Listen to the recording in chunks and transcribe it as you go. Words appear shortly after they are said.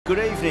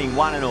Good evening,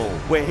 one and all.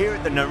 We're here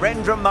at the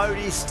Narendra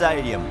Modi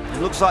Stadium.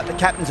 It looks like the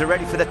captains are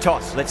ready for the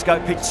toss. Let's go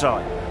pitch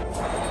side.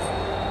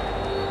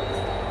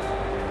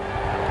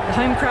 The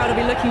home crowd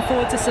will be looking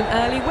forward to some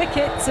early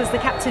wickets as the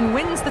captain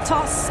wins the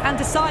toss and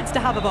decides to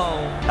have a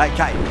bowl.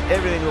 Okay,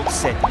 everything looks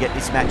set to get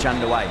this match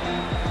underway.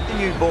 The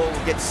new ball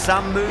will get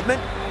some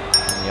movement,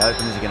 and the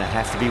openers are going to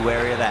have to be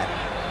wary of that.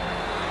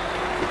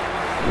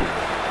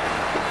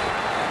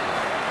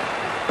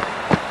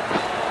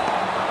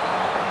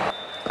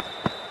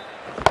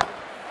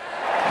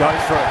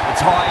 Goes for it.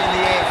 It's high in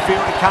the air.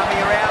 Fielder coming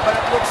around, but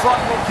it looks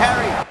like we'll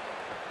carry.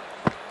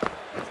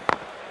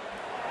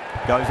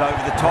 Goes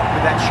over the top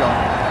with that shot.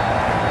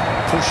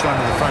 Pushed onto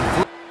the front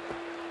foot.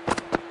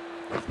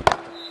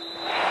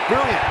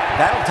 Brilliant.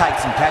 That'll take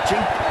some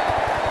catching.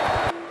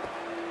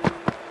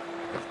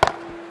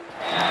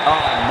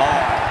 Oh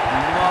my.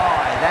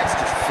 That's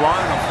just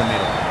flown off the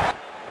middle.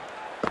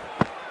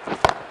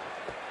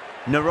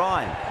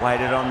 Narayan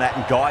waited on that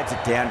and guides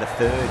it down to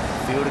third.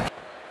 Fielder.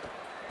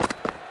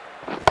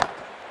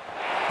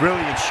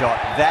 Brilliant shot.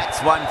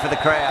 That's one for the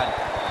crowd.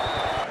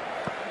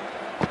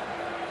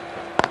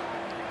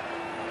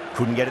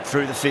 Couldn't get it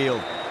through the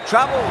field.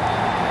 Trouble.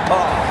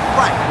 Oh,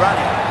 great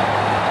running.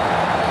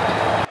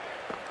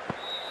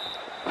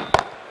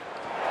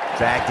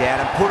 Dragged down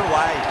and put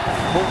away.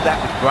 Pulled that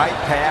with great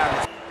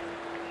power.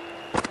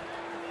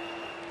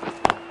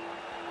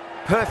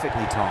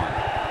 Perfectly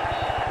timed.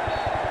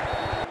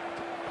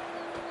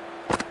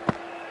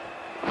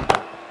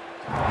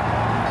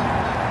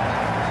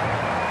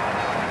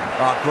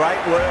 Oh, great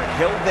work.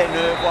 Held their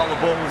nerve while the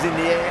ball was in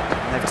the air,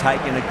 and they've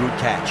taken a good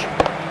catch.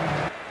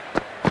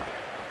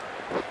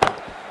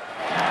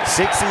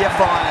 6 of your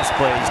finest,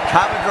 please.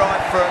 Cover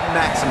drive for a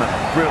maximum.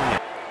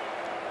 Brilliant.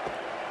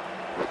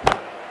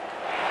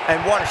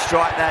 And what a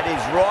strike that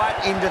is. Right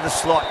into the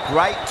slot.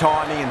 Great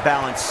timing and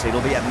balance. It'll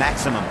be a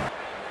maximum.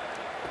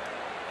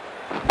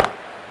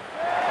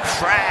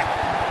 Crack.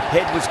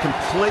 Head was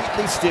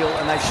completely still,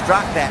 and they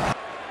struck that.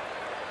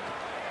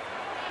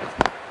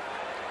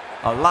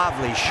 A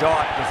lovely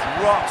shot, just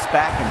rocks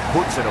back and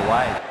puts it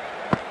away.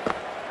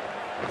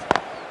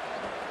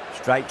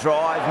 Straight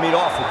drive,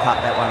 mid-off, will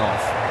cut that one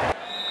off.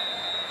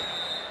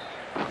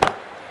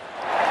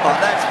 Oh,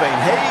 that's been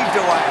heaved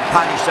away and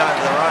punished over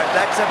the rope.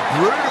 That's a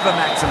brute of a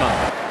maximum.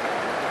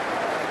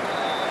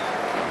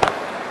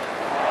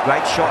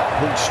 Great shot,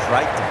 pulled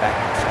straight to back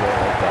and square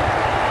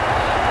goal.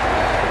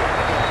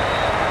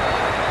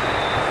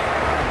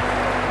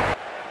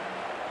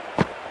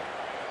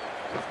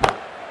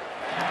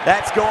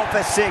 That's gone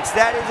for 6.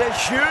 That is a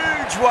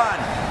huge one.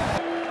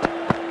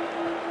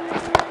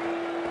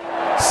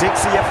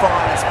 6 of your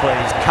finest,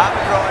 please. Cover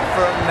drive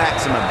for a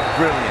maximum.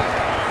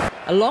 Brilliant.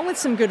 Along with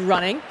some good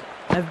running,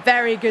 a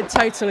very good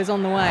total is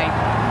on the way.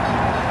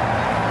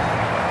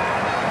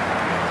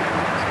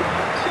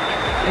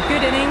 A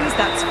good innings,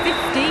 that's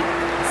 50.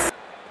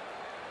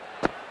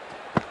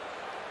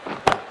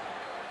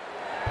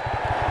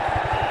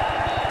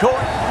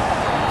 Caught.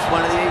 It's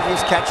one of the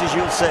easiest catches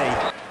you'll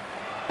see.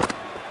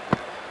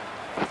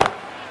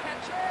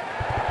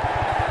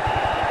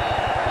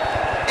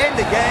 And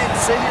again,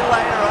 see you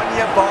later on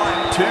your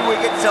bye. 2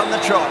 wickets on the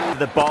trot.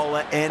 The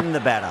bowler and the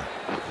batter.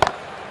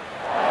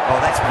 Oh,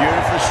 that's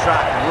beautifully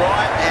struck.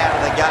 Right out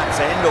of the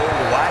guts and all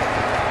the way.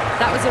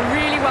 That was a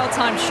really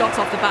well-timed shot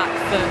off the back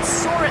foot.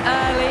 Saw it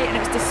early and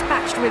it was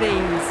dispatched with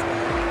ease.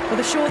 Well,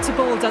 the shorter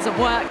ball doesn't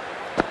work.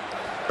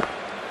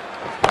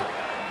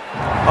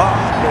 Oh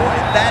boy,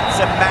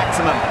 that's a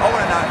maximum. I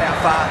want to know how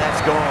far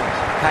that's gone.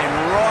 Came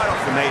right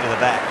off the meat of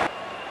the bat.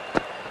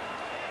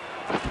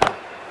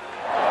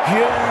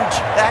 Huge.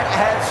 That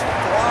has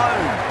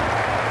flown.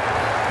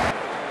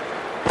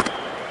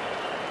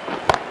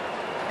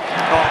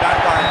 Oh,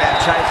 don't worry about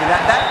chasing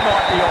that. That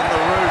might be on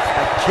the roof.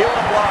 A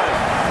killer blow.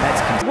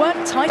 That's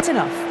weren't tight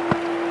enough.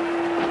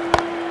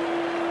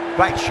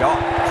 Great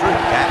shot. Through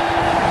the gap.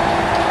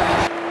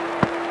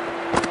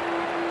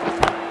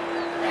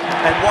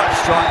 And what a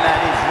strike that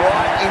is.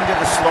 Right into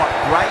the slot.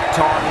 Great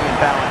timing and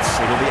balance.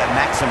 It'll be a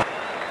maximum.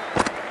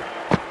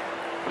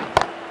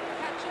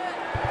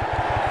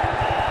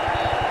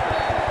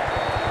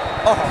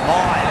 Oh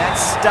my, that's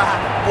stuck.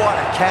 What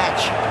a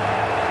catch.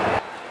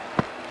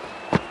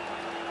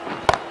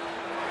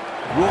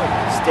 Wood,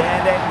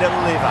 stand and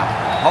deliver.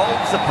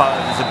 Holds the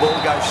pose as the ball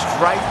goes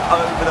straight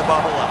over the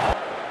bowler.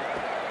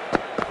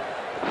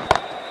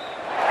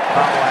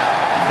 Oh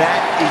wow,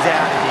 that is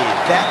out of here.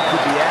 That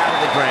could be out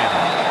of the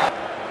ground.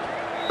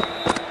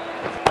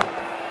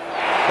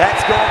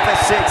 That's gone for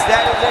 6.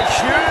 That is a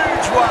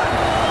huge one.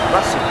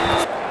 Russell.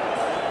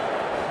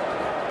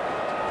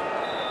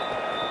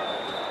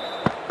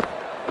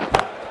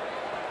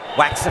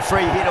 Whacks the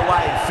free hit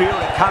away.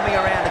 Fielder coming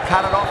around to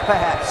cut it off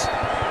perhaps.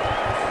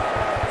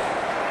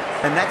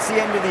 And that's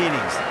the end of the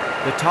innings.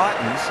 The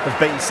Titans have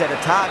been set a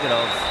target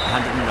of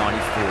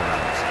 194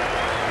 runs.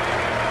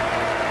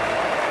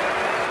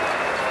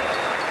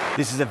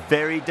 This is a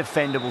very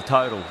defendable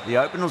total. The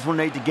openers will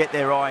need to get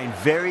their eye in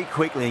very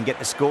quickly and get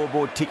the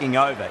scoreboard ticking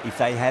over if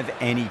they have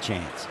any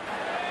chance.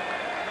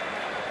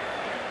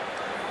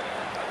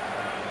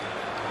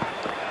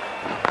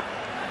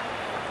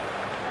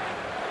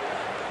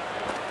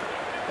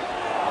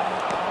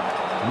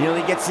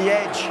 Nearly gets the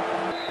edge.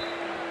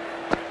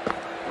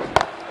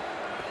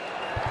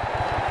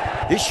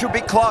 This should be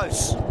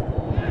close.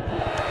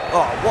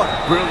 Oh, what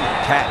a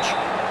brilliant catch.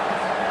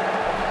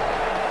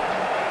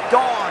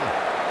 Gone.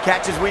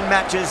 Catches win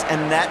matches,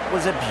 and that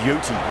was a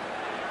beauty.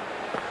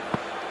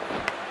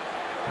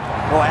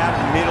 Oh, out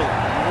in the middle.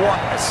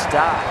 What a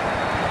start.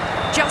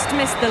 Just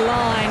missed the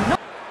line.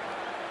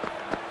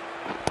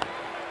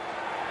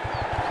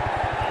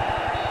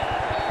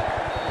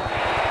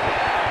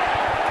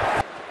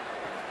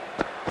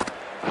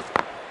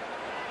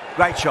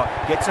 Great shot.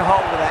 Gets a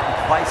hold of that and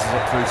places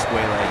it through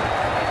square leg.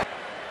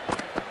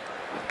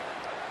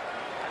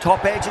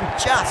 Top edge and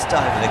just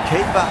over the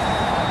keeper.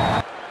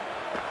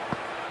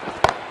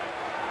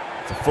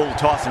 It's a full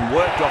toss and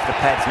worked off the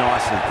pads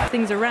nicely.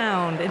 Things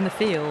around in the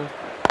field.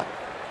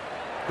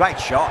 Great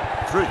shot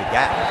through the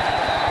gap.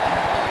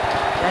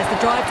 There's the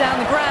drive down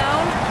the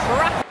ground.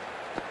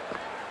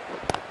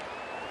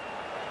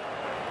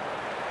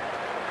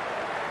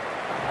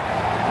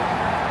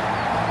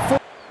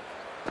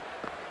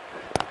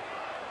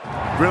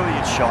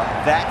 Brilliant shot.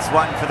 That's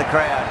one for the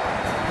crowd.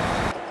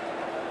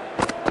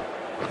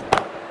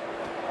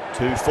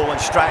 Two full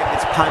and straight.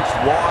 It's punched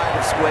wide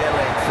of square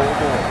leg. 4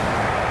 more.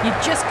 You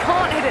just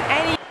can't hit it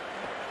any.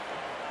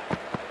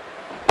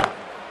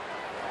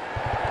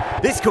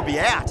 This could be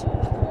out.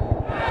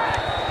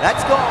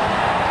 That's gone.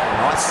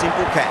 Nice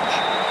simple catch.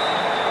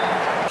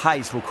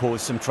 Pace will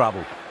cause some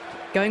trouble.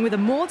 Going with a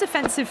more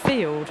defensive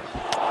field.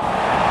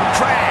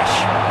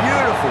 Crash.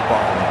 Beautiful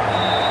bowling.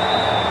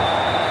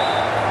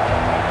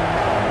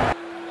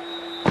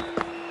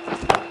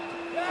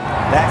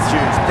 That's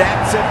huge.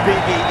 That's a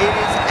biggie. It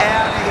is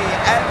out of here.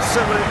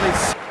 Absolutely.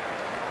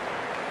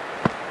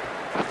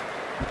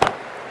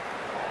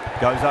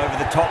 Goes over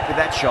the top with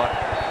that shot.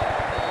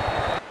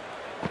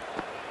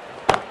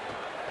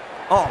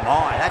 Oh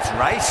my, that's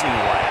racing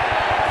away.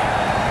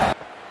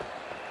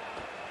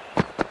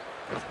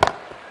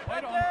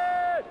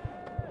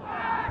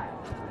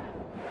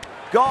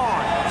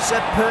 Gone.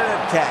 Superb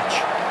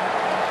catch.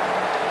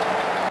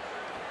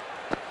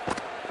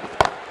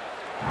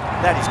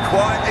 That is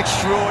quite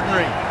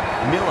extraordinary.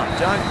 Miller,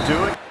 don't do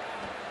it.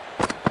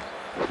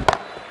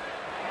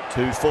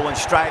 Two full and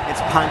straight.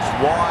 It's punched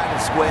wide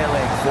of square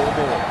leg. 4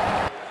 more.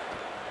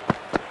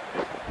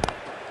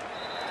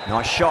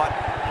 Nice shot.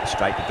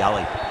 Straight to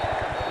gully.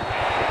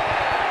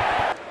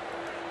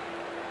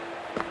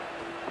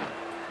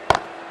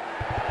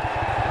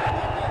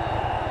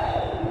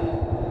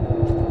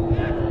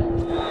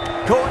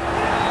 Caught.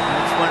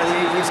 That's one of the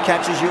easiest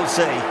catches you'll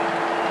see.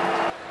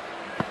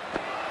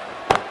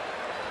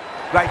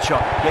 Great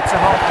shot. Gets a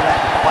hold of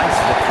that and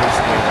places it through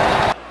square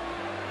leg.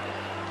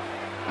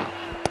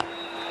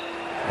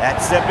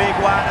 That's the big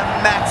one.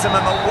 A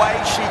maximum. Away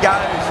she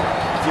goes.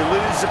 If you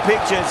lose the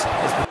pictures.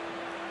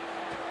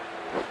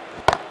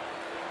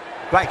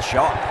 Great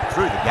shot.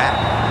 Through the gap.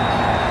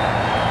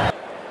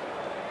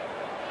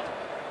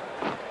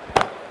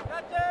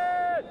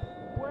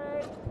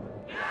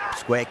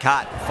 Square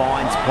cut.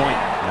 Finds point.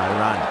 No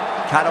run.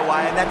 Cut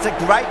away, and that's a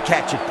great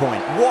catch at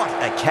point. What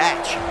a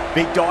catch.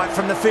 Big dive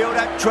from the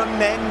fielder.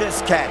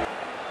 Tremendous catch.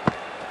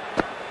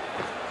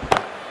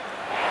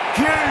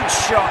 Huge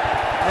shot.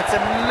 That's a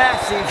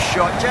massive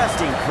shot.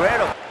 Just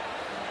incredible.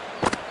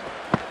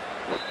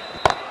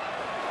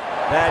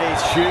 That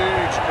is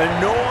huge,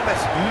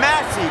 enormous,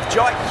 massive,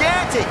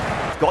 gigantic.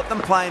 Got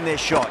them playing their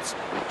shots.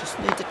 Just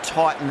need to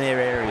tighten their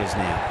areas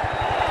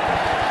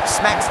now.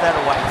 Smacks that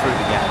away through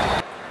the gap.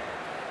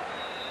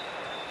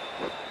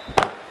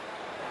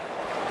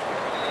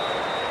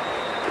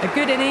 A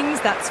good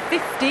innings, that's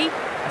 50.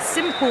 A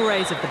simple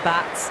raise of the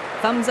bats.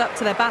 Thumbs up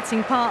to their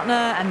batting partner,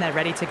 and they're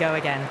ready to go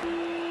again.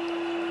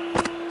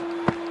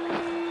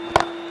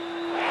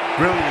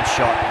 Brilliant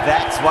shot.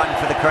 That's one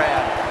for the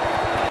crowd.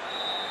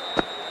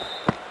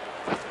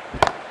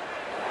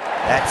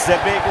 That's the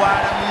big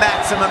one. A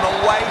maximum.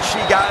 Away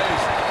she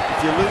goes.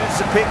 If you lose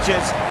the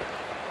pictures.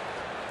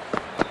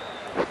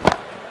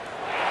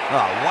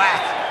 Oh,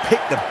 whack.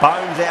 Pick the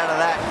bones out of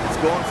that. It's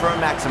gone for a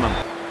maximum.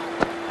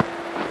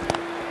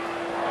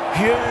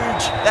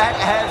 Huge. That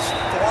has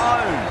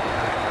flown.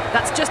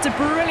 That's just a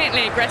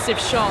brilliantly aggressive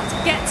shot.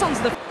 Gets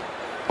onto the...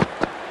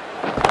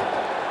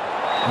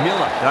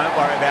 Miller, don't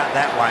worry about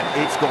that one.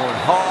 It's gone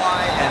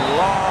high and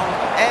long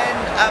and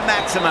a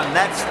maximum.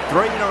 That's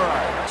 3 in a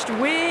row.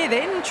 With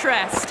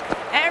interest.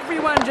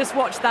 Everyone just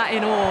watched that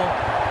in awe.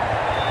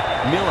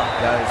 Miller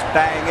goes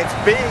bang. It's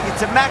big.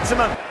 It's a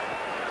maximum.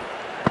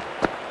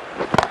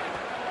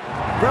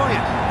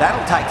 Brilliant.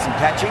 That'll take some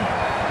catching.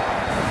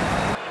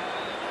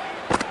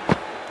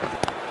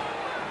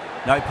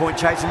 No point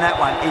chasing that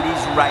one. It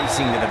is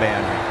racing to the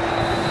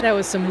boundary. There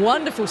was some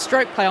wonderful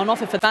stroke play on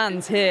offer for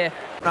fans here.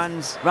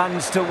 Runs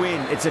to win.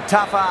 It's a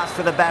tough ask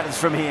for the batters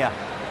from here.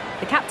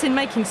 The captain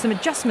making some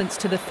adjustments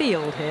to the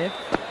field here.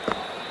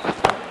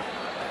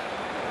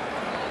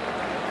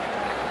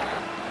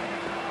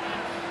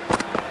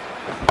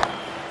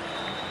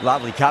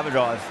 Lovely cover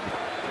drive.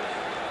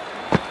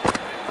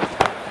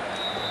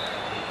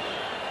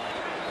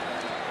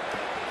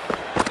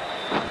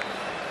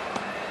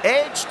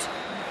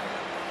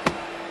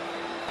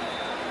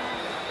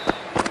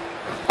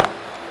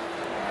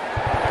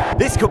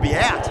 This could be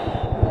out. And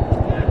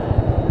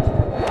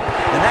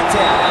that's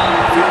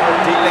out. Fielder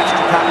deep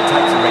extra cover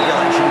takes a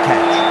regulation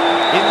catch.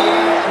 In the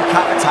air, and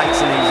cover takes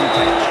an easy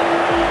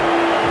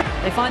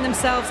catch. They find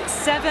themselves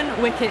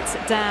 7 wickets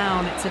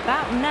down. It's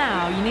about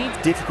now. You need...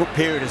 Difficult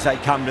period as they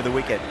come to the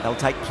wicket. They'll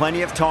take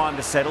plenty of time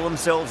to settle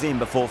themselves in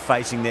before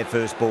facing their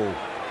first ball.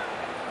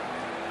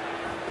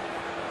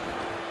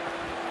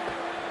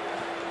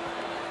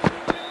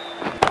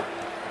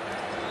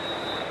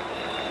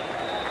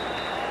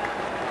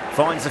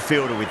 Finds the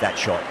fielder with that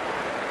shot.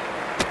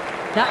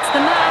 That's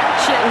the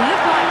match. It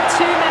looked like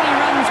too many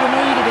runs were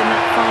needed in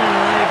that final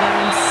over,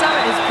 and so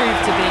it has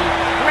proved to be.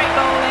 Great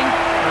bowling,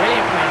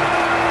 brilliant win.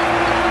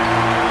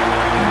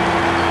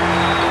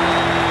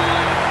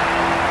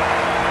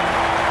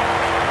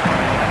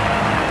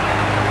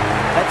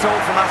 That's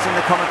all from us in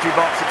the commentary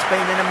box. It's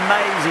been an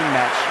amazing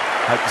match.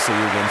 Hope to see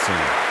you again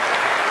soon.